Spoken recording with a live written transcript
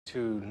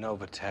to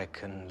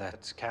Novatech and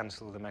let's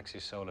cancel the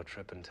Mexi-Solar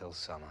trip until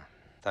summer.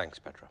 Thanks,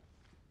 Petra.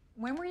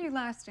 When were you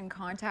last in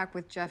contact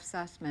with Jeff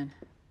Sussman?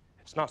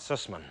 It's not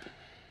Sussman.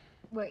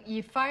 Well,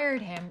 you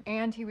fired him,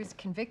 and he was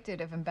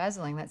convicted of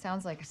embezzling. That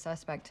sounds like a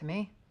suspect to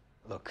me.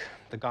 Look,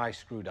 the guy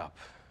screwed up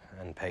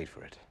and paid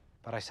for it.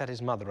 But I set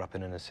his mother up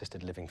in an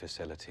assisted living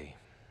facility.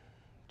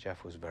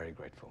 Jeff was very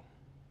grateful.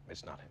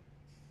 It's not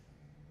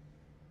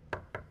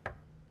him.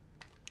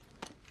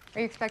 Are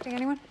you expecting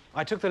anyone?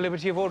 I took the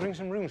liberty of ordering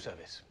some room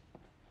service.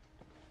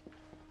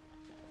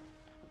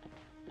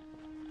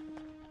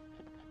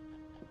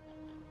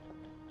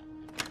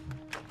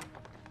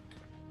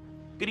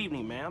 Good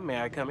evening, ma'am.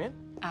 May I come in?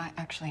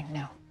 Actually,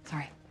 no.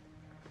 Sorry.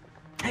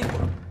 Hey.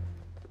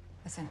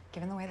 Listen,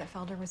 given the way that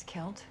Felder was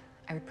killed,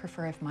 I would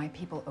prefer if my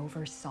people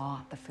oversaw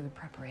the food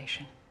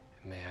preparation.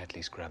 May I at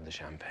least grab the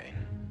champagne?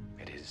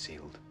 It is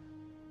sealed.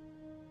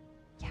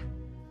 Yeah.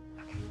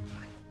 Okay,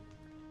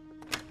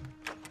 fine.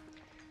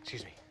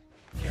 Excuse me.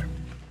 Here.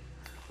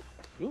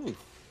 Ooh.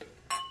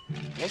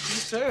 Thank you,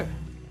 sir.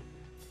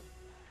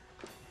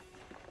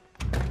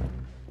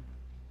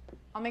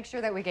 I'll make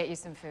sure that we get you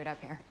some food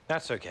up here.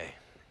 That's okay.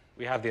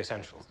 We have the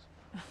essentials.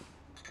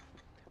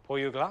 Pour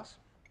you a glass?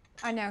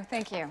 No,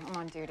 thank you. I'm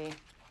on duty.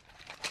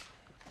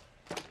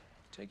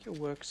 Take your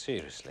work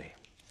seriously.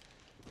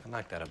 I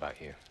like that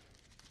about you.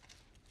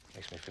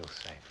 Makes me feel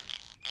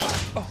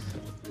safe. Oh!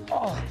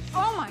 Oh!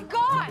 Oh my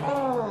God!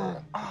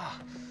 Oh! Ah.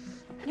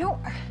 No.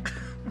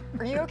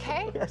 Are you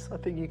okay? Yes, I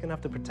think you're gonna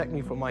have to protect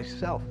me from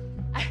myself.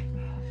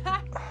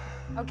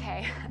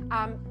 Okay.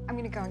 I'm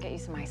gonna go and get you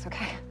some ice,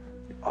 okay?